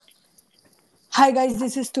Hi guys,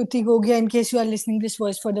 this is Tuti Gogia. In case you are listening this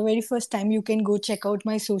voice for the very first time, you can go check out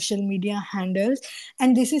my social media handles.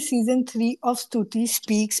 And this is season 3 of Stuti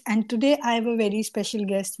Speaks. And today I have a very special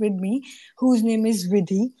guest with me, whose name is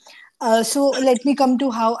Vidhi. So let me come to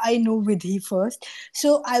how I know Vidhi first.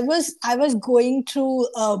 So I was going through.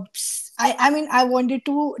 I mean I wanted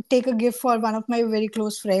to take a gift for one of my very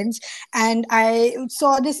close friends, and I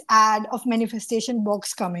saw this ad of manifestation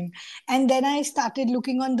box coming, and then I started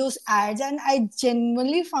looking on those ads, and I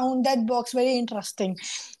genuinely found that box very interesting.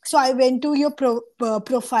 So I went to your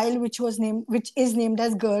profile, which is named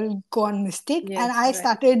as Girl Gone Mystic, and Yes, I right.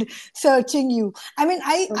 started searching you. I mean,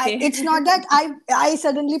 I Okay. it's not that I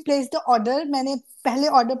suddenly placed the order. मैंने पहले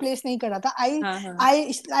order place नहीं करा था. हाँ हाँ.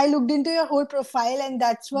 I looked into your whole profile, and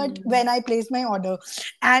that's what Hmm. when I placed my order.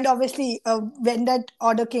 And obviously, when that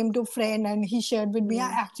order came to friend and he shared with me, I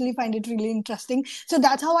Hmm. actually find it really interesting. So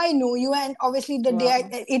that's how I know you. And obviously, Wow.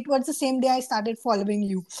 it was the same day I started following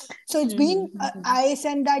you. So it's been Mm-hmm. I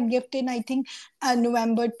sent that gift in, I think,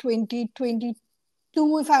 November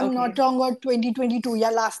 2022, if I'm not Okay. wrong, or 2022.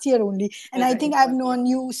 Yeah, last year only. And I think Right. I've Got it. known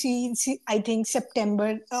you since, I think, September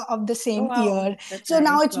of the Oh, same wow. year. That's So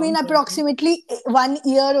now nice. it's been Long journey. approximately 1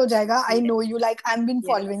 year ho jayega. I Yes. know you, like I've been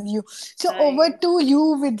following Yes. you. So over Nice. to you,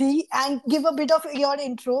 Vidhi, and give a bit of your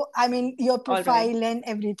intro. I mean, your All right. profile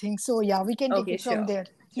and everything. So yeah, we can take Okay, it from sure. there.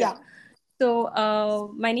 Yeah. Sure. So,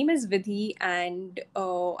 my name is Vidhi, and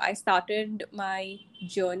I started my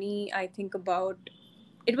journey, I think, about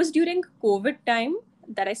it was during COVID time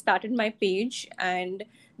that I started my page. And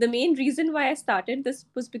the main reason why I started this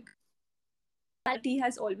was because spirituality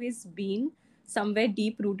has always been somewhere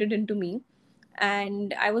deep rooted into me.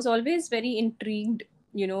 And I was always very intrigued,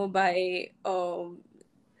 by uh,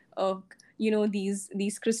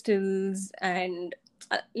 these crystals and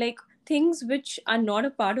like things which are not a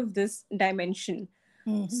part of this dimension.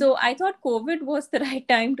 Mm-hmm. So I thought COVID was the right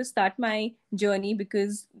time to start my journey,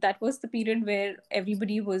 because that was the period where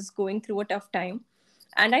everybody was going through a tough time.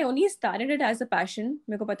 And I only started it as a passion.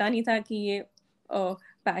 मेरे को पता नहीं था कि ये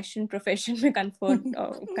passion profession में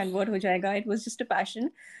convert हो जाएगा. It was just a passion.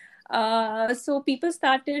 So people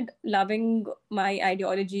started loving my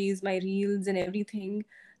ideologies, my reels and everything.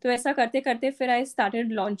 तो ऐसा करते करते फिर I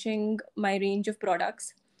started launching my range of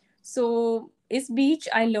products. So is beach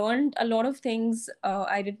I learned a lot of things.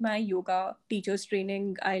 I did my yoga teachers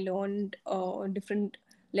training. I learned different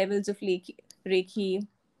levels of reiki.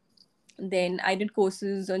 Then I did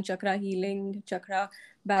courses on chakra healing, chakra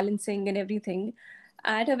balancing and everything.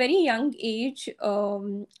 At a very young age,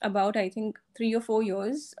 about I think 3 or 4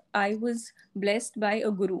 years, I was blessed by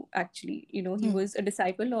a guru. Actually, he was a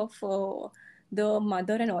disciple of the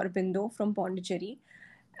mother and Aurobindo from Pondicherry.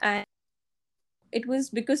 And it was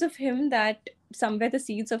because of him that somewhere the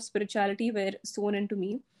seeds of spirituality were sown into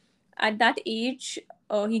me. At that age,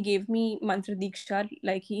 he gave me mantra diksha,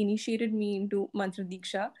 like he initiated me into mantra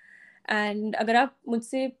diksha. And अगर आप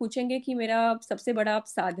मुझसे पूछेंगे कि मेरा सबसे बड़ा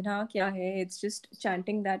साधना क्या है, it's just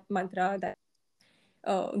chanting that mantra that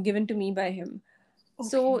given to me by him.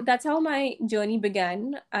 So Okay. that's how my journey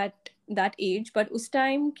began at that age. But उस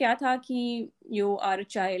time क्या था कि you are a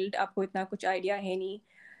child, आपको इतना कुछ idea है नहीं.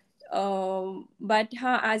 But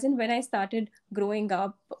as in when I started growing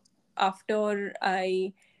up, after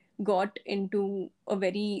I got into a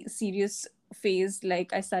very serious phase,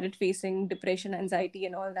 like I started facing depression, anxiety,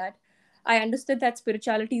 and all that, I understood that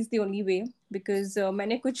spirituality is the only way. Because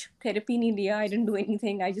मैंने कुछ therapy नहीं लिया, I didn't do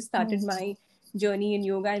anything. I just started my journey in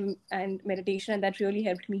yoga and meditation, and that really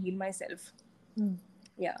helped me heal myself.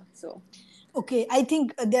 Yeah. So Okay, I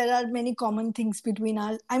think there are many common things between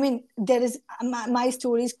us. I mean, there is my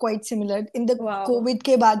story is quite similar. In the wow. COVID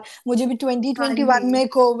के बाद मुझे भी हाँ 2021 जी. में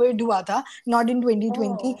COVID हुआ था, not in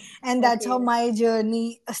 2020, Oh. and that's how Okay. my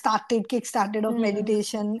journey kick started of Hmm.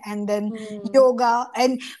 meditation, and then Hmm. yoga.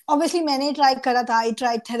 And obviously मैंने try करा था. I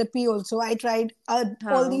tried therapy also. I tried all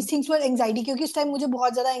हाँ. these things for anxiety, क्योंकि उस time मुझे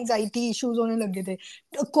बहुत ज़्यादा anxiety issues होने लगे थे.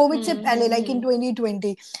 COVID से पहले, like in Hmm.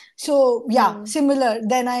 2020. So yeah, Hmm. similar.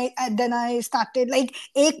 Then I started, like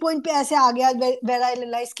एक point पे ऐसे आ गया where I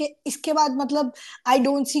realized कि इसके बाद मतलब I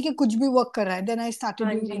don't see कि कुछ भी work कर रहा है. Then I started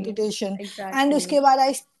हाँ doing ji. meditation, and Exactly. उसके बाद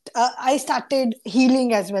I started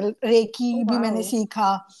healing as well. Oh Reiki भी मैंने wow.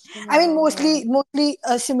 सीखा. I mean, Wow. Wow. mostly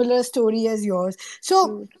a similar story as yours. So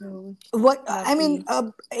True. True. what I mean,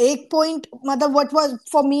 Lovely. एक point मतलब what was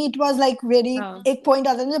for me, it was like very हाँ. एक point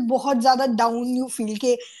आता है ना, बहुत ज़्यादा down you feel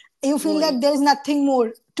के you feel वही. that there is nothing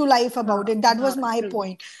more to life about हाँ. it. That हाँ. was my True.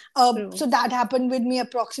 point. True. So that happened with me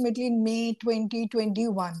approximately in May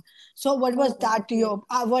 2021. So what was Oh. that Okay. your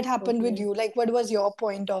what happened with Okay. you? Like what was your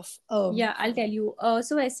point of Yeah, I'll tell you.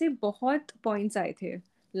 So ऐसे बहुत points आए थे.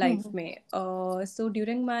 life में. So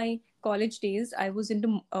during my college days, I was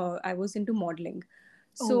into modeling.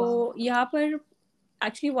 Oh wow. So यहाँ पर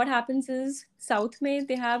actually what happens is South में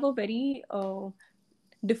they have a very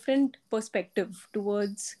different perspective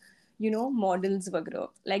towards models वगैरह.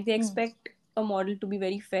 Like they Hmm. expect a model to be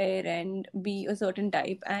very fair and be a certain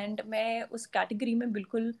type, and मैं उस category में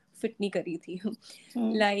बिल्कुल fit नहीं करी थी.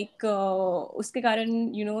 Hmm. Like उसके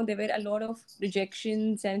कारण there were a lot of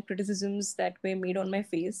rejections and criticisms that were made on my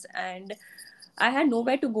face, and I had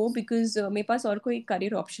nowhere to go because मेरे पास और कोई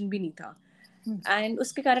career option भी नहीं था. Hmm. एंड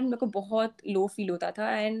उसके कारण मेरे को बहुत लो फील होता था.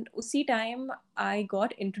 एंड उसी time I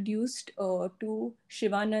got introduced to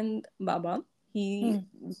Shivanand Baba. He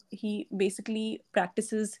Hmm. He basically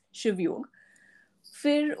practices Shiv योग.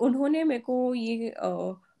 फिर उन्होंने मेरे को ये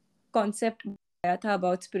कॉन्सेप्ट बताया था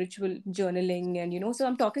about spiritual journaling. And so I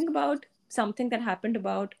am talking about something that happened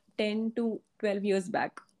about 10 to 12 years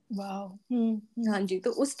बैक. Wow. Hmm. Hmm. हाँ जी.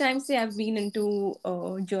 तो उस टाइम से I have been into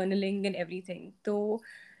journaling and everything. तो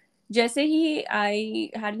जैसे ही आई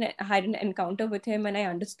had an encounter with him and I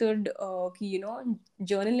understood कि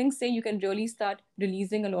journaling से you can really start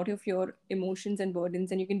releasing a lot of your emotions and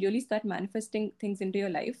burdens, and you can really start manifesting things into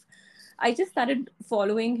your life. I just started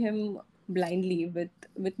following him blindly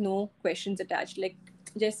with no questions attached. Like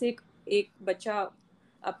जैसे एक बच्चा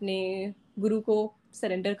अपने गुरु को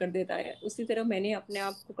surrender कर देता है, उसी तरह मैंने अपने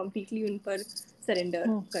आप को completely उन पर सरेंडर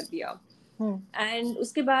Hmm. कर दिया. Hmm. एंड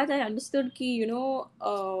उसके बाद आई अंडरस्टूड कि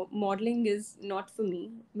modelling is not for me.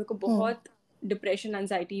 मेरे को Hmm. बहुत डिप्रेशन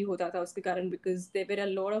एंजाइटी होता था उसके कारण, because there were a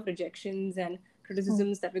lot of rejections and Hmm.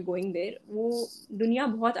 criticisms that were going there. वो दुनिया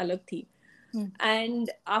बहुत अलग थी. Hmm. And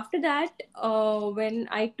after that when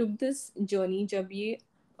I took this journey, जब ये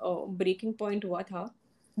ब्रेकिंग पॉइंट हुआ था,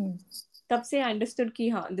 Hmm. तब से आई अंडरस्टूड कि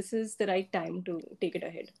हाँ, this is the right time to take it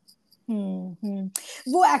ahead. Hmm. Hmm.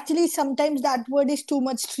 वो actually sometimes that word is too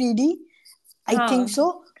much 3D. I think हाँ, so.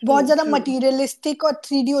 ट्रू बहुत ज्यादा ट्रू. मटीरियलिस्टिक और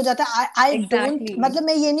 3D हो जाता है. I don't, exactly. मतलब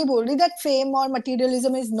मैं ये नहीं बोल रही that fame और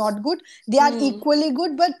materialism is not good. They are hmm. equally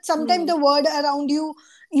good, but sometimes hmm. the word around you,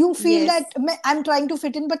 you feel yes. that I'm trying to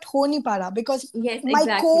fit in but हो नहीं पा रहा because Yes, my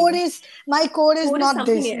core exactly. is my core is Code is not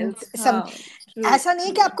something this. else. Some True, ऐसा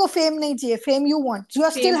नहीं कि true. आपको fame नहीं चाहिए. Fame you want, you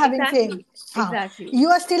are still Fame, having fame. exactly, हाँ, exactly.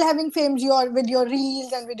 you are still having fames your with your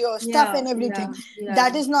reels and with your stuff Yeah, and everything. yeah, yeah.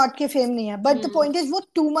 That is not के fame नहीं है. But the Hmm. point is वो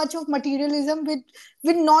too much of materialism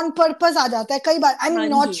with non purpose आ जाता है कई बार. I'm हाँ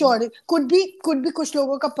not ji. sure, could be कुछ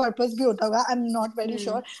लोगों का purpose भी होता होगा. I'm not very Hmm.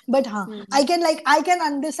 sure, but हाँ, Hmm. I can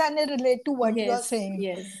understand and relate to what you are Yes, saying.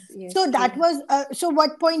 yes, So yes, that true. was so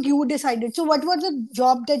what point you decided, so what was the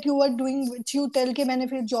job that you were doing which you tell के मैंने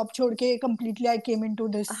फिर job छोड़ के completely I came into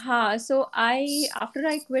this. So after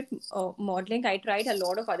I quit modeling, I tried a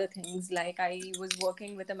lot of other things. Like I was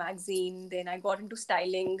working with a magazine, then I got into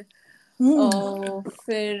styling. Hmm.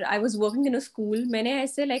 फिर I was working in a school. मैंने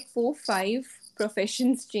ऐसे like 4-5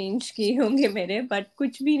 professions change किए होंगे मेरे, but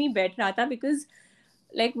कुछ भी नहीं बैठ रहा था, because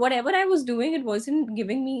like whatever I was doing, it wasn't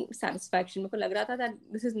giving me satisfaction. मेरे को लग रहा था that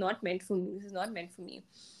this is not meant for me. This is not meant for me.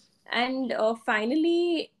 And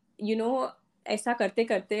finally, ऐसा करते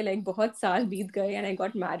करते like बहुत साल बीत गए, and I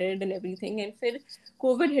got married and everything, and फिर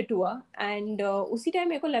COVID hit हुआ. And उसी टाइम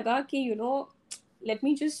मेरे को लगा कि let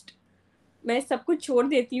me just, मैं सब कुछ छोड़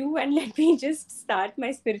देती हूँ and let me just start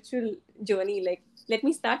my spiritual journey. Like let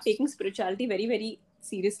me start taking spirituality very very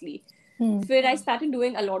seriously. Hmm. फिर I started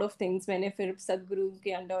doing a lot of things. मैंने फिर सदगुरु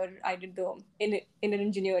के under I did the inner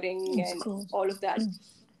engineering It's and cool. all of that. Hmm.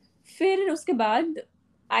 फिर उसके बाद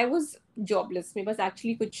I was jobless. मेरे पास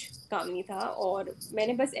actually कुछ काम नहीं था, और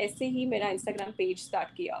मैंने बस ऐसे ही मेरा Instagram page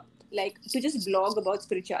start किया, like to just blog about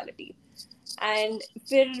spirituality. And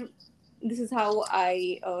फिर this is how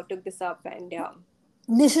I took this up. And yeah,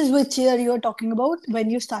 This is which year you are talking about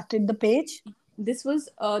when you started the page? this was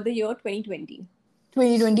the year 2020.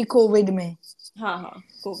 2020 COVID में. हाँ हाँ,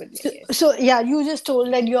 COVID में, yes. So yeah, you just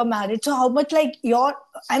told that you're married. So how much like your,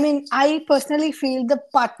 I mean, I personally feel the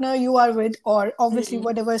partner you are with, or obviously Hmm.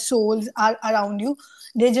 whatever souls are around you,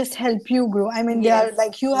 they just help you grow. I mean, they are Yes,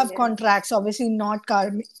 like, you have yes, contracts, obviously not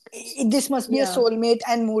karmic. This must be a yeah, soulmate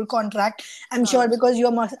and more contract, I'm sure, हाँ, because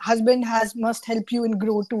your husband has must help you in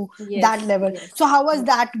grow to that yes, level. yes, So how was yes.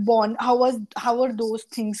 that bond? How were those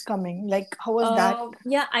things coming? Like how was that?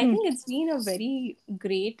 Yeah, I Hmm. think it's been a very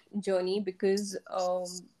great journey, because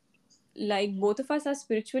like both of us are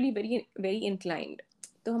spiritually very very inclined.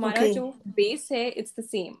 तो हमारा Okay. जो base है, it's the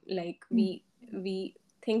same. Like Hmm. we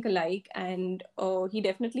think alike, and he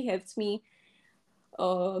definitely helps me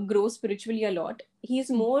grow spiritually a lot. He's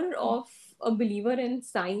Hmm. more of a believer in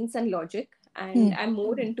science and logic, Hmm. and I'm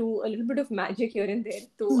more into a little bit of magic here and there.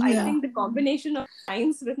 So I Yeah. think the combination of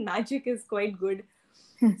science with magic is quite good.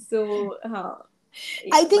 So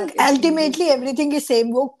I yeah, think but it's been good. Ultimately everything is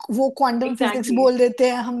same. वो quantum physics Exactly. बोल देते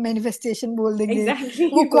हैं, हम manifestation बोल देंगे. वो Exactly.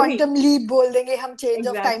 वही. Quantum leap बोल देंगे, हम चेंज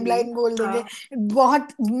ऑफ Exactly. टाइमलाइन बोल देंगे. हाँ. बहुत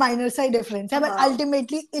माइनर सा ही डिफरेंस है, बट हाँ.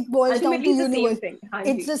 Ultimately it boils down Ultimately, to it's the same universe. thing. हाँ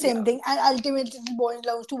It's ji. the same Yeah. thing, and ultimately it boils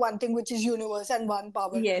down to one thing, which is universe and one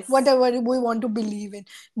power. Yes. Whatever we want to believe in,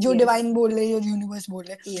 जो Yes. divine बोल रहे जो universe बोल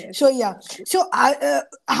रहे. So Yes. yeah. So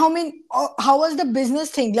how many? How was the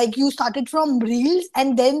business thing? Like you started from reels,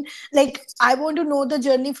 and then like I want to know the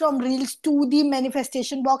journey from reels to the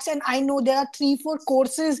manifestation box. And I know there are 3 4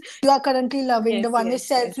 courses you are currently loving. The Yes. one is Yes.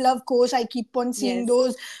 self Yes. love course. I keep on seeing Yes.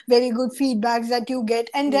 those very good feedbacks that you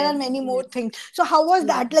get, and there are Yes. many more Yes. things. So how was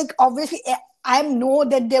Yes. that? Like obviously I know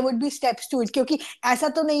that there would be steps to it, क्योंकि ऐसा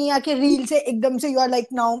तो नहीं है कि reel से एकदम से you are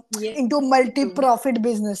like now Yes. into multi True. profit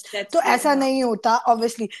business. That's तो true. ऐसा हाँ. नहीं होता.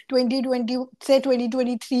 Obviously 2020 say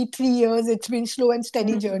 2023 3 years, it's been slow and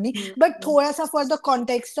steady journey. But Mm-hmm. थोड़ा सा for the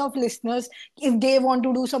context of listeners, if they want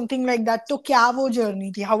to do something like that, तो क्या वो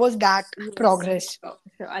journey थी? How was that Yes. progress?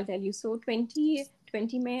 Sure. I'll tell you. So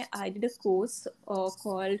 2020 May, I did a course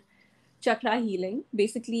called Chakra Healing.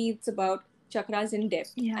 Basically, it's about chakras in depth.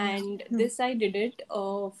 Yeah, yeah. And this I did it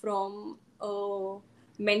from a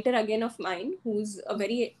mentor again of mine, who's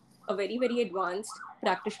very advanced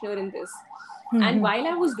practitioner in this. And Hmm. while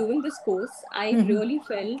I was doing this course, I Hmm. really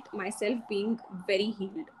felt myself being very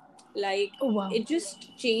healed. Like, Oh wow. it just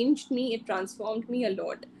changed me, it transformed me a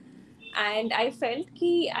lot. And I felt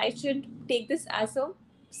ki I should take this as a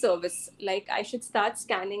service. Like, I should start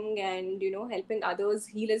scanning and helping others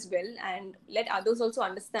heal as well, and let others also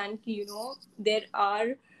understand ki there are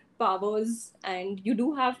powers, and you do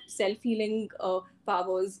have self healing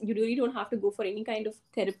powers. You really don't have to go for any kind of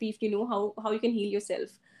therapy if you know how you can heal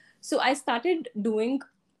yourself. So I started doing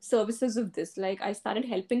services of this. Like, I started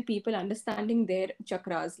helping people understanding their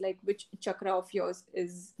chakras, like which chakra of yours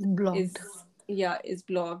is Blocked. yeah, is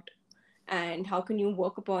blocked, and how can you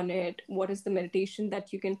work upon it, what is the meditation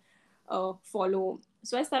that you can follow.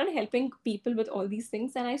 So I started helping people with all these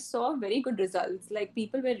things, and I saw very good results. Like,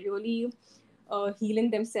 people were really healing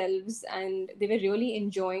themselves, and they were really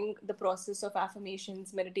enjoying the process of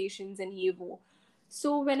affirmations, meditations, and yevo.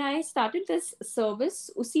 So when I started this service,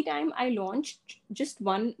 usi time I launched just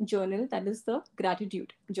one journal, that is the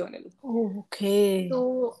gratitude journal. Okay.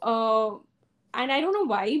 So, and I don't know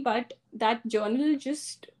why, but that journal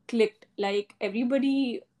just clicked. Like,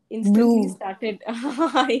 everybody instantly Blue. started,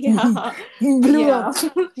 yeah, Blew yeah, up.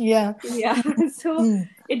 Yeah. yeah. So Hmm.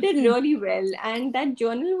 it did Hmm. really well. And that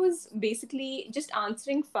journal was basically just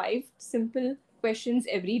answering five simple questions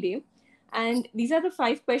every day. And these are the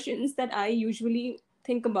five questions that I usually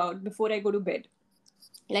think about before I go to bed.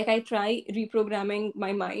 Like, I try reprogramming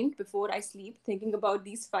my mind before I sleep, thinking about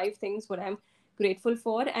these five things what I'm grateful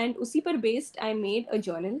for, and usi par based I made a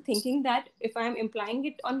journal, thinking that if I'm implying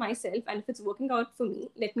it on myself and if it's working out for me,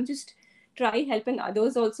 let me just try helping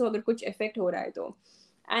others also agar kuch effect ho raha hai to.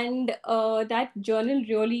 And that journal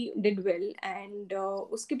really did well. And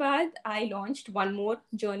uske baad I launched one more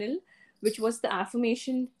journal, which was the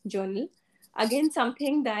affirmation journal. Again,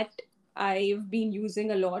 something that I've been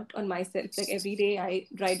using a lot on myself. Like, every day I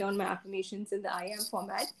write down my affirmations in the I am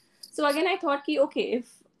format. So again, I thought, ki, okay, if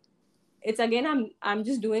it's again I'm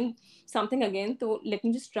just doing something again, so let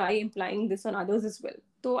me just try implying this on others as well.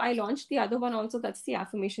 So I launched the other one also, that's the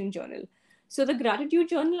affirmation journal. So the gratitude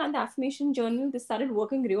journal and the affirmation journal, they started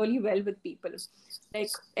working really well with people.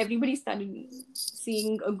 Like, everybody started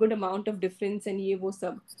seeing a good amount of difference, and ye wo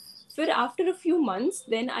sab. For after a few months,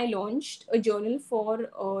 then I launched a journal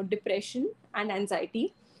for depression and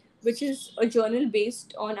anxiety, which is a journal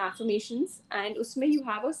based on affirmations. And usme you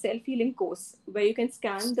have a self healing course where you can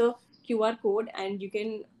scan the QR code, and you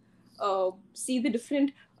can see the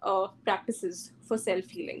different practices for self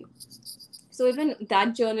healing. So even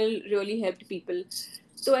that journal really helped people.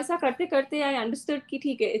 तो ऐसा करते करते I understood कि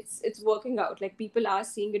ठीक है, it's working out. Like, people are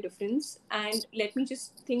seeing a difference, and let me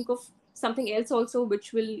just think of something else also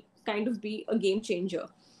which will kind of be a game changer.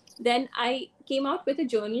 Then I came out with a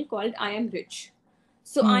journal called I Am Rich.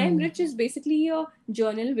 So I Am Hmm. Rich is basically a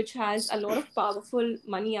journal which has a lot of powerful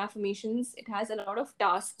money affirmations. It has a lot of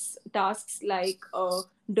tasks like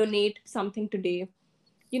donate something today.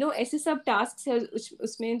 ऐसे सब tasks है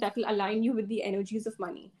उसमें that will align you with the energies of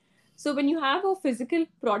money. So when you have a physical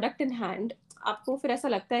product in hand, आपको फिर ऐसा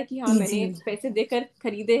लगता है कि हाँ, मैंने Easy. पैसे देकर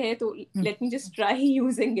खरीदे हैं, तो Hmm. let me just try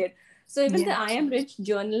using it. So even the Yeah. I Am Rich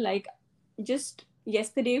journal, like, just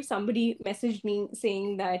yesterday somebody messaged me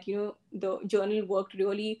saying that the journal worked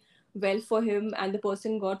really well for him, and the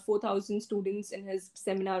person got 4,000 students in his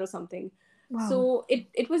seminar or something. So Wow.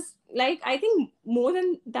 it was like, I think more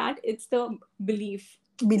than that, it's the belief.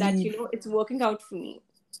 that Believe. it's working out for me.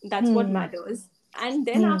 That's what Hmm. matters. And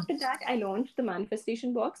then Hmm. after that, I launched the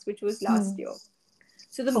manifestation box, which was last Hmm. year.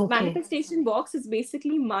 So the Okay. manifestation box is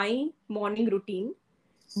basically my morning routine,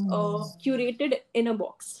 Hmm. curated in a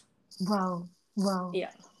box. Wow. Wow.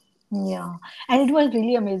 Yeah. Yeah, and it was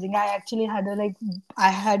really amazing. I actually had a like,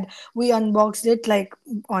 we unboxed it like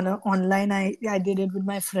on a online. I did it with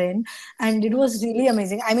my friend, and it was really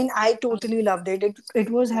amazing. I mean, I totally loved it.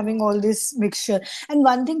 It was having all this mixture. And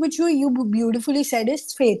one thing which you beautifully said is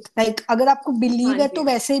faith. Like, अगर आपको believe हाँ है जी. तो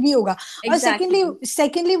वैसे भी होगा. और Exactly.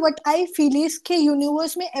 secondly, what I feel is कि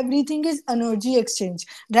universe में everything is energy exchange,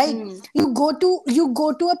 right? Hmm. You go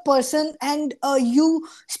to a person and you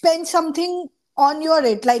spend something on your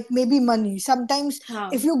it, like maybe money. Sometimes if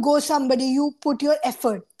हाँ. you go somebody, you put your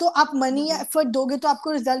effort, तो आप money या हाँ. effort दोगे तो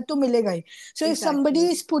आपको result तो मिलेगा ही. So if somebody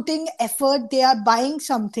Exactly. is putting effort, they are buying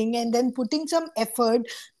something and then putting some effort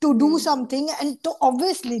to do Hmm. something, and to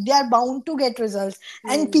obviously they are bound to get results.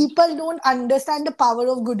 And Hmm. people don't understand the power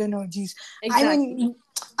of good energies. I Exactly. mean,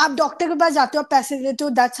 आप doctor के पास जाते हो, आप पैसे देते हो,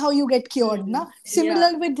 that's how you get cured Hmm. ना. Yeah.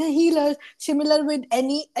 Similar with healers, similar with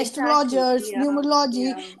any Exactly. astrologers, Yeah. numerology,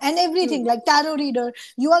 Yeah. and everything, True. like tarot reader.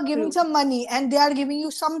 You are giving True. some money and they are giving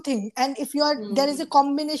you something, and if you are, there is Hmm. a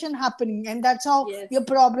combination happening, and that's how Yes. your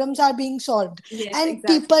problems are being solved. Yes. And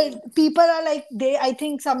Exactly. people are like, they, I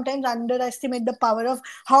think, sometimes underestimate the power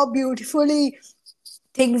of how beautifully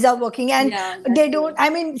things are working. And Yeah. they That's don't, true. I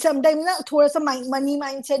mean, sometimes ना थोड़ा सा money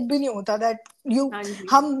mindset भी नहीं होता, that you, हाँ जी.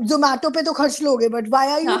 हम Zomato पे तो खर्च लोगे, but why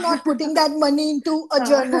are you not हाँ. putting that money into a हाँ.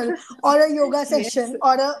 journal or a yoga Yes. session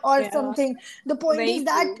or Yeah. something. The point Very is true.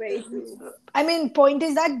 that, Very true. I mean, point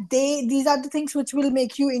is that these are the things which will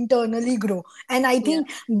make you internally grow. And I Yeah.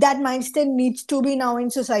 think that mindset needs to be now in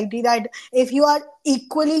society, that if you are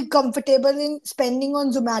equally comfortable in spending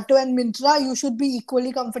on Zomato and Mintra, you should be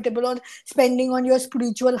equally comfortable on spending on your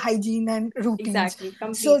spiritual hygiene and routines. Exactly.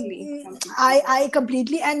 So Completely. I Completely. I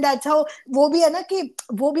completely, and that's how, वो भी है ना कि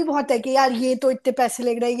वो भी बहुत है कि यार ये तो इतने पैसे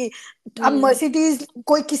लग रहे हैं कि अब Hmm. मर्सिडीज,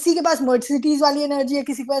 कोई किसी के पास मर्सिडीज वाली एनर्जी है,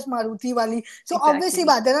 किसी के पास मारुति वाली. सो ऑब्वियस सी Exactly.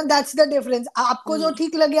 बात है ना, दैट्स द डिफरेंस. आपको जो Hmm.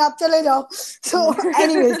 ठीक लगे आप चले जाओ. सो Hmm.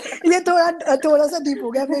 एनीवेज, ये थोड़ा थोड़ा सा डीप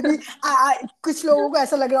हो गया मे बी. कुछ लोगों को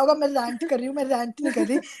ऐसा लग रहा होगा मैं रैंट कर रही हूँ, मैं रैंट नहीं कर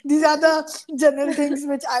रही. These are the general things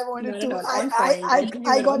which I wanted Not to, at all. On point. I think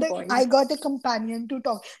you I were got on a I point. got a companion to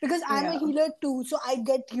talk, because I'm a Yeah. healer too, so I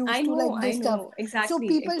get I used to like know. I this stuff. know. So Exactly.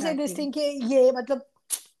 people say this Exactly. thing कि ये मतलब,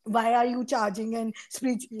 why are you charging and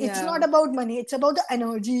speech. It's Yeah. not about money, it's about the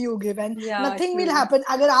energy you give, and Yeah. nothing will True. happen.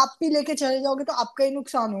 अगर आप भी लेके चले जाओगे तो आपका ही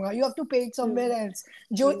नुकसान होगा. You have to pay it True. somewhere else.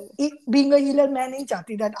 जो True. being a healer, मैं नहीं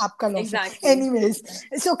चाहती that आपका loss हो. Exactly. Anyways,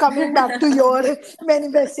 so coming back to your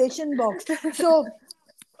manifestation box. So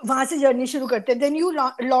वहां से जर्नी शुरू करते हैं. देन यू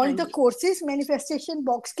हाँ लॉन्च द जी. कोर्सेज मैनिफेस्टेशन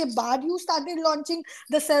बॉक्स के बाद you started launching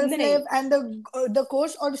the self नहीं. लव एंड द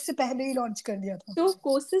कोर्स, और उससे पहले ही लॉन्च कर दिया था. तो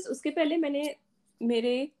कोर्सेज उसके पहले मैंने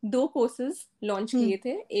मेरे दो कोर्सेज लॉन्च हम्म. किए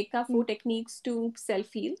थे. एक था hmm. 4 techniques to self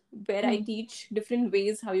heal, where I hmm. Teach different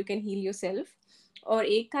ways how you can heal your self. और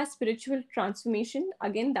एक था spiritual transformation.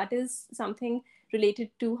 Again that is something related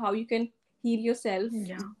to how you can heal yourself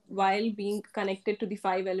Yeah. while being connected to the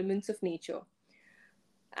 5 elements of nature.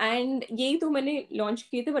 And यही तो मैंने launch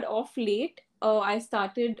किए थे. But of late I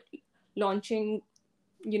started launching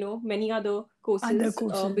many other Other courses,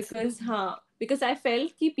 courses. because I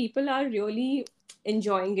felt ki people are really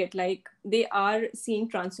enjoying it, like they are seeing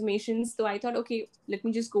transformations. So I thought, okay, let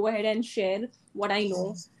me just go ahead and share what I know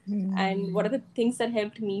and what are the things that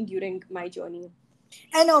helped me during my journey.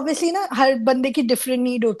 And obviously ना हर बंदे की different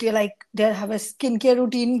need होती है. Like there have a skin care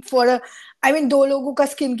routine for I mean, दो लोगों का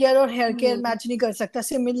skin care और हेयर केयर Hmm. मैच नहीं कर सकता.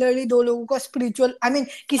 सिमिलरली दो लोगों का स्पिरिचुअल, आई मीन,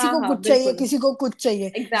 किसी हाँ को हाँ कुछ चाहिए, बिल्कुल. किसी को कुछ चाहिए.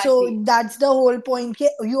 So Exactly. That's the whole point कि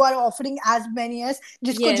you are offering as many as,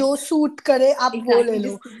 जिसको जो Yes. सूट करे आप वो ले Exactly. लो.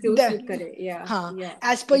 जिसको जो द- सूट करे. Yeah. हाँ, Yeah.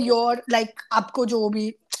 एज पर Exactly. योर लाइक आपको जो भी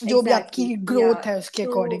आपकी Exactly. Growth Yeah. है उसके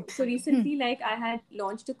according. So recently, like I had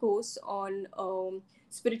launched a course on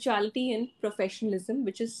spirituality and professionalism,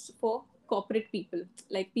 which is for corporate people,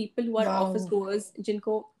 like people who are office wow. goers,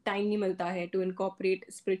 जिनको time नहीं मिलता है to incorporate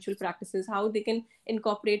spiritual practices, how they can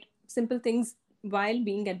incorporate simple things while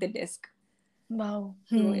being at the desk. Wow.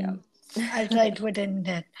 So yeah. I'll try to attend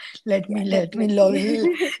that. Let me Yeah, let me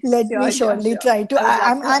definitely. let me Sure, sure, surely sure. try to. I would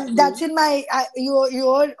love to have I'm that's you. in my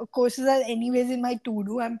your courses are anyways in my to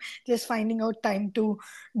do. I'm just finding out time to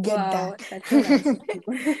get Wow, that. that's so nice of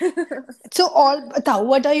you. So all बताओ,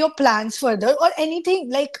 what are your plans further or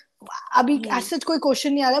anything like, अभी as Hmm. such कोई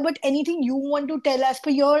question नहीं आ रहा, but anything you want to tell as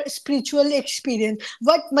per your spiritual experience.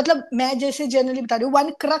 What मतलब मैं जैसे generally बता रही हूँ,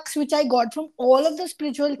 one crux which I got from all of the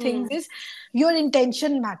spiritual things Hmm. is your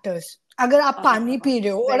intention matters. अगर आप पानी Ah, पी रहे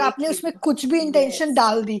हो और very आपने true. उसमें कुछ भी इंटेंशन Yes.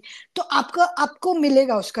 डाल दी, तो आपका आपको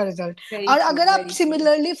मिलेगा उसका रिजल्ट. Very और true. अगर आप Very true.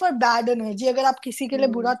 Similarly for bad energy, अगर आप किसी के लिए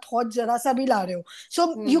बुरा Hmm. थॉट जरा सा भी ला रहे हो, so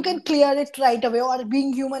you can Hmm. Clear it right away. और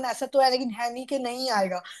बीइंग ह्यूमन ऐसा तो है, लेकिन है नहीं कि नहीं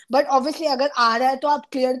आएगा. बट ऑब्वियसली अगर आ रहा है तो आप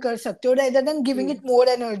क्लियर कर सकते हो, rather than giving True. It more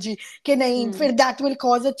energy कि नहीं, Hmm. फिर that will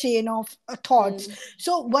cause a chain of thoughts. Hmm.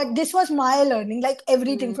 So what this was my learning, like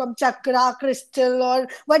everything Hmm. from chakra, crystal, or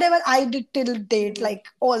whatever I did till date, Hmm. like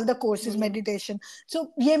all the courses, Hmm. meditation. So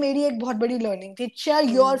ये मेरी एक बहुत बड़ी learning थी. Share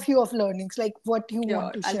your Hmm. few of learnings, like what you want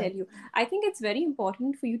Sure, to I'll share. tell you. I think it's very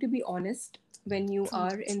important for you to be honest when you True.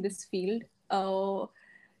 are in this field.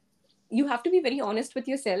 You have to be very honest with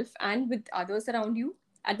yourself and with others around you.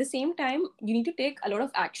 At the same time, you need to take a lot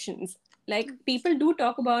of actions. Like people do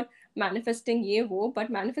talk about manifesting ye wo,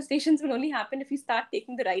 but manifestations will only happen if you start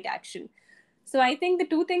taking the right action. So I think the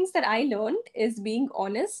two things that I learned is being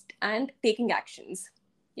honest and taking actions.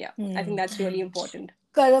 Yeah, I think Hmm. that's really important.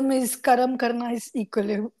 Karam karna is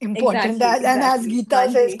equally important, Exactly, and as exactly. Gita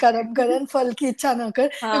says, Manji. karam karan fal ki इच्छा ना कर.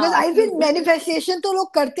 Because हाँ, I true. feel manifestation तो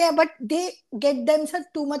लोग करते हैं, but they get themselves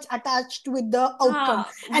too much attached with the outcome,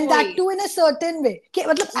 हाँ, and that वही. too in a certain way कि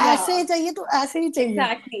मतलब ऐसे Yeah, ही चाहिए तो ऐसे ही चाहिए.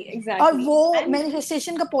 exactly, और exactly. वो And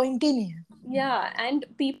मैनिफेस्टेशन का पॉइंट ही नहीं है. yeah, and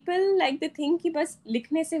people like they think कि बस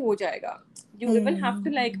लिखने से हो जाएगा. You even have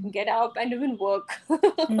to like hmm. get up and even work.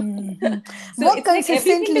 So work it's like everything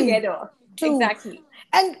consistently. together. True. Exactly.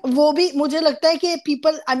 And वो भी मुझे लगता है कि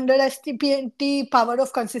people underestimate the power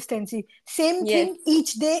of consistency. Same thing Yes.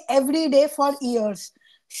 Each day every day for years.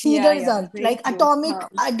 See the Yeah, yeah. Result. Very like true.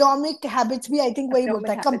 Atomic habits भी I think वही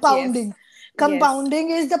बोलता Atomic है, habits. Yes. Compounding. Yes.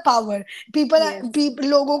 Compounding is the power. Yes. People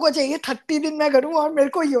लोगों को चाहिए 30 दिन में करूं और मेरे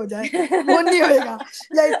को ही हो जाए. वो नहीं होएगा.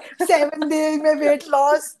 लाइक 7 डेज में वेट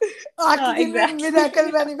लॉस, 8 दिन में Exactly.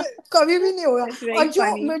 मिरेकल मैनिफेस्ट, कभी भी नहीं होगा. That's और very जो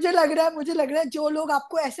funny. मुझे लग रहा है जो लोग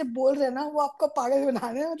आपको ऐसे बोल रहे हैं ना, वो आपको पागल बना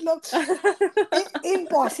रहे हैं. मतलब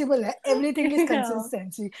इम्पॉसिबल है. Everything is Yeah.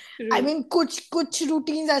 Consistency. I True. Mean कुछ कुछ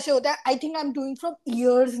रूटीन्स ऐसे होता है, I think I am doing from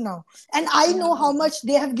years now, and I know how Mm. Much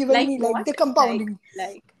they have given Like me, like the what? Compounding.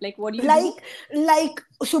 Like what do you do? Like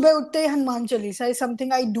सुबह उठते ही Hanuman Chalisa is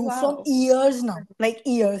something I do from Wow. years now, like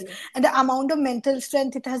years. Okay. And the amount of mental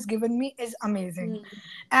strength it has given me is amazing. Mm.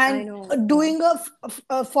 I And know. Yeah. doing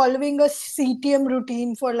following a CTM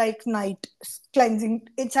routine for like night cleansing,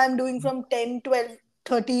 it's I'm doing from 10, 12,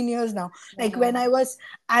 13 years now. Like when Wow.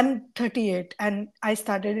 I'm 38, and I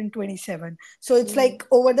started in 27. So it's Mm. like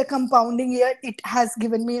over the compounding year, it has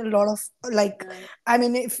given me a lot of, like, Nice. I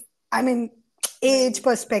mean, if I mean as Nice.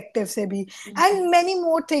 Perspective से भी. Mm. And many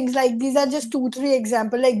more things, like these are just 2-3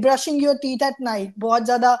 example. Like brushing your teeth at night बहुत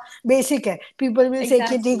ज्यादा basic है. People will say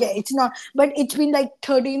कि ठीक है, Exactly. It's not, but it's been like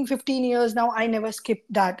 13-15 years now I never skip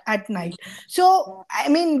that at night. So I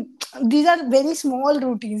mean, these are very small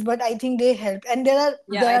routines, but I think they help. And there are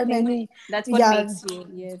Yeah, there I are think many. that's what Yeah. makes you.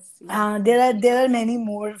 Yes. Yes. There are many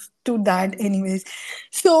more to that, Mm. anyways.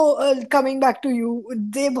 So coming back to you,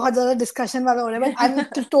 they बहुत ज़्यादा discussion वाला हो रहा है, but I'm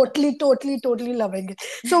totally loving it.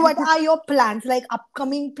 So what are your plans, like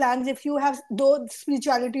upcoming plans? If you have, though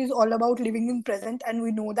spirituality is all about living in present, and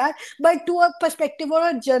we know that, but to a perspective or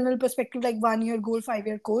a general perspective, like 1 year goal, 5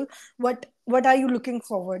 year goal, what are you looking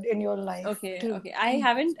forward in your life Okay. to? Okay. I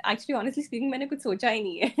haven't actually, honestly speaking, मैंने कुछ सोचा ही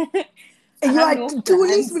नहीं है. I You have are no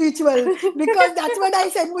truly plans. spiritual, because that's what I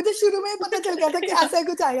said. मुझे शुरू में ही पता चल गया था कि Yeah. ऐसा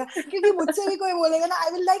कुछ आएगा, क्योंकि मुझसे भी कोई बोलेगा ना, I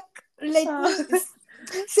will like, let me हाँ.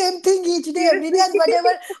 same thing each day every day, Seriously. and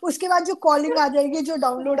whatever उसके बाद जो calling आ जाएगी, जो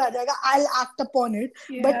download आ जाएगा, I'll act upon it.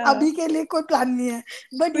 But Yeah. अभी के लिए कोई plan नहीं है.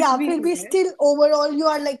 But कुछ yeah, भी फिर भी नहीं है. still overall you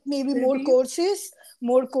are like maybe फिर more भी. courses,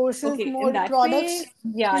 Okay, in more that products.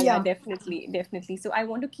 way, yeah, Yeah. definitely, definitely. So I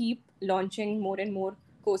want to keep launching more and more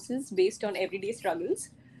courses based on everyday struggles.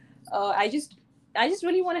 I just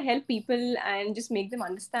really want to help people and just make them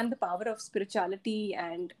understand the power of spirituality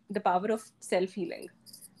and the power of self healing.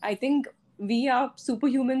 I think we are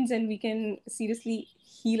superhumans and we can seriously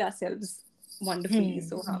heal ourselves wonderfully.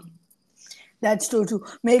 So, huh. That's so true.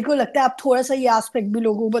 मेरे को लगता है आप थोड़ा सा ये aspect भी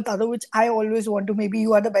लोगों को बता दो, which I always want to. Maybe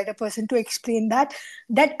you are the better person to explain that.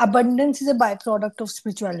 That abundance is a byproduct of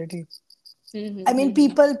spirituality. I mean,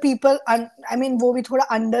 Mm-hmm. I mean, वो भी थोड़ा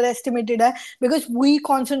underestimated है, because we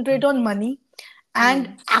concentrate on money. And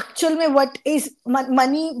Mm-hmm. Actual में what is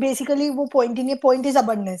money, basically वो point ही नहीं है. Point is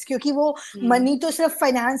abundance, क्योंकि वो Mm-hmm. मनी तो सिर्फ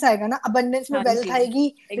फाइनेंस आएगा ना, अबंडेंस में हाँ वेल्थ जी. आएगी,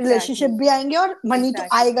 रिलेशनशिप Exactly. भी आएंगे, और मनी तो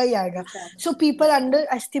Exactly. आएगा ही आएगा. Exactly. So people Yeah. Under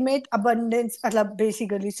estimate abundance, मतलब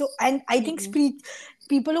basically. So and I think Mm-hmm.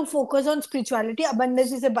 people who focus on spirituality,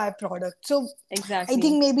 abundance is a byproduct. So I Exactly.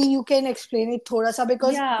 think maybe you can explain it thoda sa,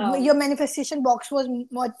 because Yeah. your manifestation box was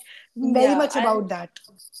much, very Yeah. much about that.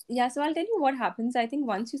 Yeah, so I'll tell you what happens. I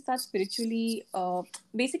think once you start spiritually,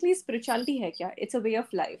 basically spirituality hai kya? It's a way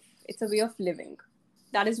of life. It's a way of living.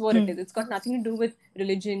 That is what it Hmm. is. It's got nothing to do with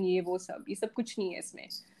religion, ye wo sab. Ye sab kuch nahi hai isme.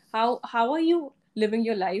 How are you living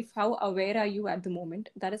your life? How aware are you at the moment?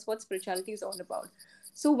 That is what spirituality is all about.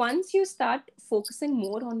 So once you start focusing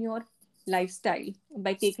more on your lifestyle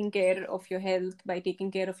by taking care of your health, by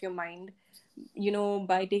taking care of your mind,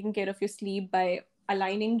 by taking care of your sleep, by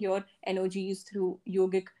aligning your energies through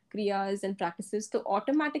yogic kriyas and practices, तो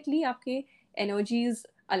automatically आपके energies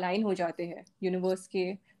align हो जाते हैं universe के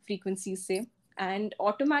frequencies से, and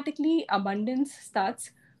automatically abundance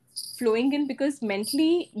starts flowing in because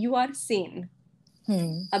mentally you are sane.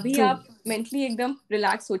 अभी True. आप mentally एकदम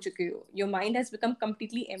relax हो चुके हो. Your mind has become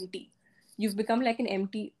completely empty. You've become like an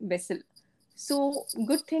empty vessel. So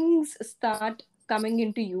good things start coming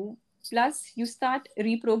into you. Plus, you start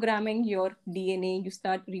reprogramming your DNA. You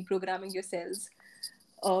start reprogramming your cells.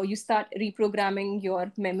 You start reprogramming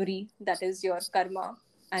your memory. That is your karma,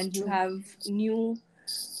 and you True. have new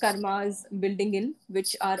karmas building in,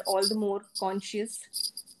 which are all the more conscious.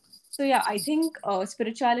 So yeah, I think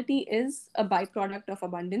spirituality is a byproduct of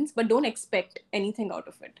abundance, but don't expect anything out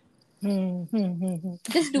of it.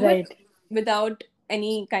 Just do it Right. without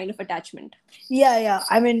any kind of attachment. Yeah.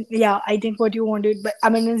 I mean, yeah, I think what you wanted, but I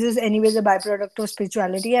mean, this is anyways a byproduct of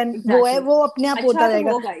spirituality, and वो है Exactly. वो अपने आप होता अच्छा तो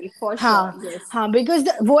रहेगा. होगा ही for sure. हाँ. Yes. हाँ, because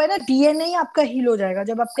वो है ना, डीएनए ही आपका हील हो जाएगा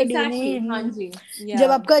जब आपका डीएनए, Exactly. हाँ जी. जब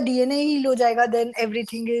Yeah. आपका डीएनए हील हो जाएगा, then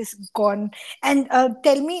everything is gone. And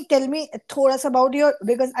tell me थोड़ा सा about your,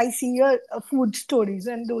 because I see your food stories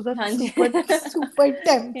and those are हाँ जी. super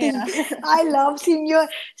tempting. Yeah. I love seeing your,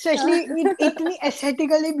 especially हाँ. इतनी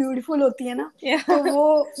aesthetically beautiful होती है ना, Yeah. तो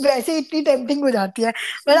वो वैसे इतनी tempting हो जाती है.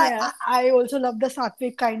 But Yeah. I also love the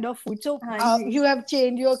sattvic kind of food. So हाँ जी. you have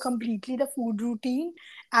changed your completely the food routine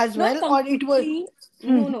as Not well, or it was. completely.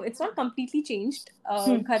 Hmm. No, it's not completely changed.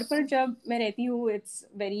 Hmm. घर पर जब मैं रहती हूँ, it's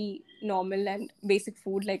very normal and basic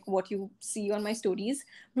food like what you see on my stories.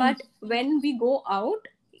 Hmm. But when we go out,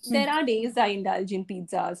 Hmm. there are days I indulge in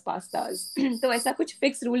pizzas, pastas. तो ऐसा कुछ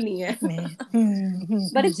fixed rule नहीं है. Me.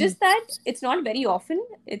 But it's just that it's not very often.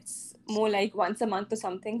 It's more like once a month or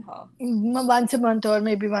something. Huh? Once a month or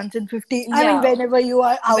maybe once in 50. I mean, Yeah. whenever you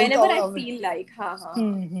are out Whenever I of. feel like,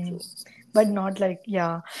 Hmm. true. But not like,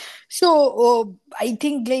 yeah. So I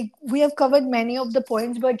think like we have covered many of the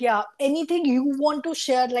points, but yeah, anything you want to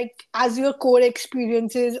share, like as your core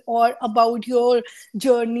experiences or about your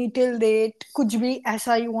journey till date, कुछ भी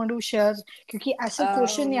ऐसा you want to share? क्योंकि ऐसा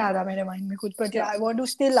question नहीं Um, आ रहा मेरे mind में कुछ, but yeah, sure. I want to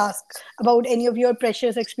still ask about any of your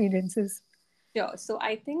precious experiences. Sure. So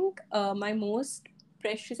I think my most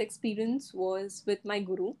precious experience was with my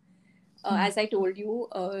guru. As I told you,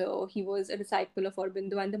 he was a disciple of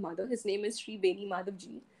Aurobindo and the mother. His name is Sri Beni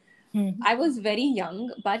Madhavji. Hmm. I was very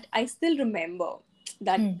young, but I still remember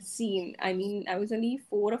that Hmm. scene. I mean, I was only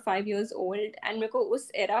 4 or 5 years old, and मेरे को उस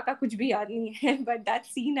era का कुछ भी याद नहीं है. But that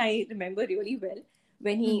scene I remember really well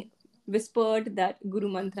when he Hmm. whispered that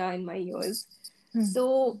Guru mantra in my ears. Hmm. So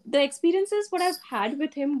the experiences what I've had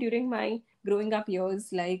with him during my growing up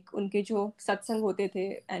years, like उनके जो सत्संग होते थे,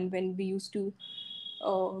 and when we used to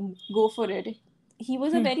go for it, he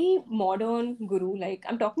was a Hmm. very modern guru. Like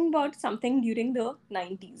I'm talking about something during the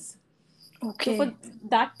 90s. So for Okay.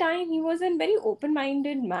 that time, he was a very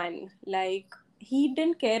open-minded man. Like he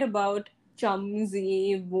didn't care about chums,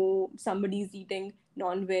 ye, wo, somebody's eating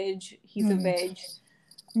non-veg, he's a Hmm. veg.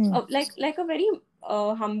 Hmm. Like a very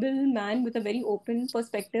humble man with a very open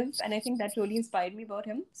perspective, and I think that really inspired me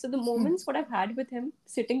about him. So the Hmm. moments what I've had with him,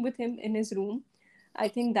 sitting with him in his room, I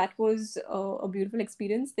think that was a beautiful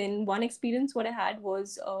experience. Then one experience what I had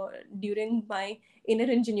was during my inner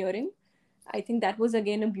engineering. I think that was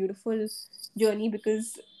again a beautiful journey because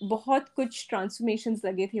बहुत कुछ transformations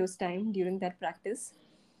लगे थे उस time during that practice.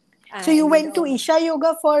 So you And went to Isha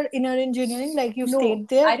Yoga for inner engineering, like you no, stayed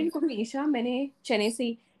there? I didn't go to Isha. मैंने चेन्नई से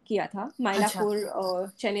ही किया था. अच्छा,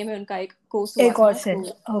 माइलापुर चेन्नई में उनका एक कोर्स हुआ एक और था. तो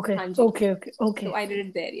सेट. Okay, हाँ जी. okay, okay, So okay. I did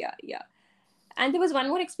it there. Yeah, yeah. And there was one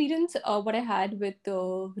more experience what I had with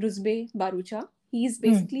Rusbe Barucha. He's Hmm.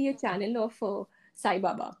 basically a channel of Sai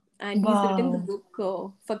Baba, and he's written the Wow,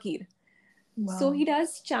 book Fakir. So wow, he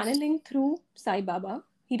does channeling through Sai Baba.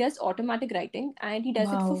 He does automatic writing and he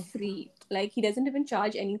does it for wow, free. Like he doesn't even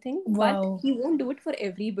charge anything, but wow. he won't do it for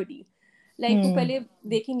everybody. Like वो Hmm. पहले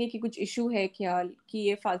देखेंगे कि कुछ issue है क्या, कि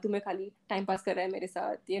ये फालतू में खाली टाइम पास कर रहा है मेरे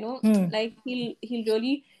साथ, Hmm. like he'll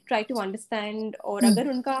really try to understand, और Hmm. अगर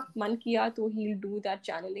उनका मन किया तो he'll do that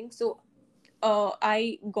channeling. So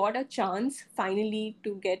I got a chance finally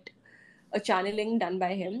to get a channeling done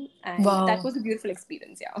by him, and that Wow. was a beautiful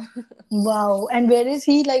experience. Yeah. Wow. And where is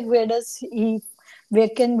he? Like, where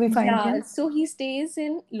can we find Yeah, him? so he stays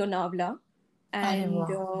in Lonavala, and Wow.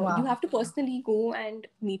 you Wow. have to personally go and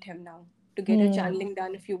meet him now to get a Hmm. channeling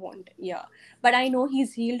done if you want. Yeah, but I know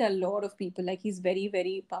he's healed a lot of people. Like, he's very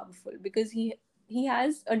very powerful because he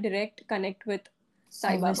has a direct connect with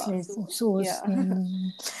Sai Baba. Obviously, So source. yeah,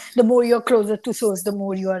 The more you're closer to source, the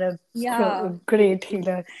more you are a yeah, true, great true.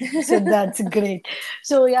 healer. So that's great.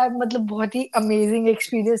 So yeah, मतलब बहुत ही amazing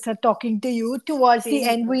experience था talking to you. Towards the Same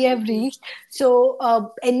end, here, we have same here. reached. So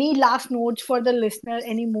any last notes for the listener?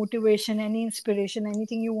 Any motivation? Any inspiration?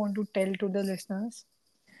 Anything you want to tell to the listeners?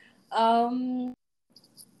 Um,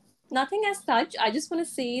 Nothing as such. I just want to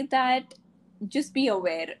say that just be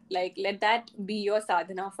aware. Like, let that be your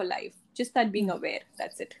sadhana for life. Just that being aware.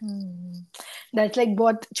 That's it. That's like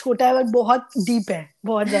बहुत छोटा है और बहुत deep है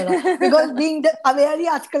बहुत ज्यादा because being aware ही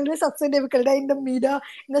आजकल में सबसे डिफिकल्ट है in the media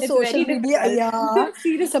in the It's social very media difficult. या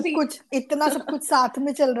सब Seriously. कुछ इतना सब कुछ साथ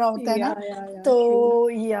में चल रहा होता है ना Yeah, yeah, yeah. तो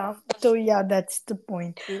True. या तो या that's the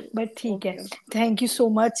point True. But ठीक है Okay. Thank you so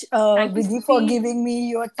much Thank you, Vidhi for Stuti. Giving me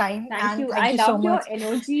your time Thank and you. Thank I you so loved your much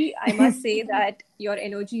energy. I must say that your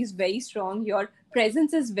energy is very strong. Your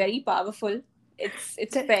presence is very powerful.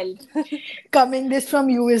 It's felt. coming this from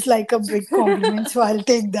you is like a big compliment, so I'll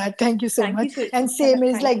take that. Thank you so Thank you, much. And same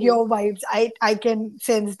is thank like you. your vibes. I can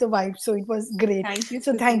sense the vibe, so it was great. Thank you,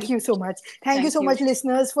 So thank Stuti. you so much. Thank you Thank so you. much,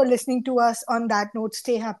 listeners, for listening to us. On that note,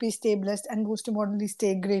 stay happy, stay blessed, and most importantly,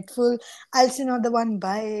 stay grateful. I'll see you another one.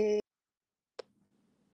 Bye.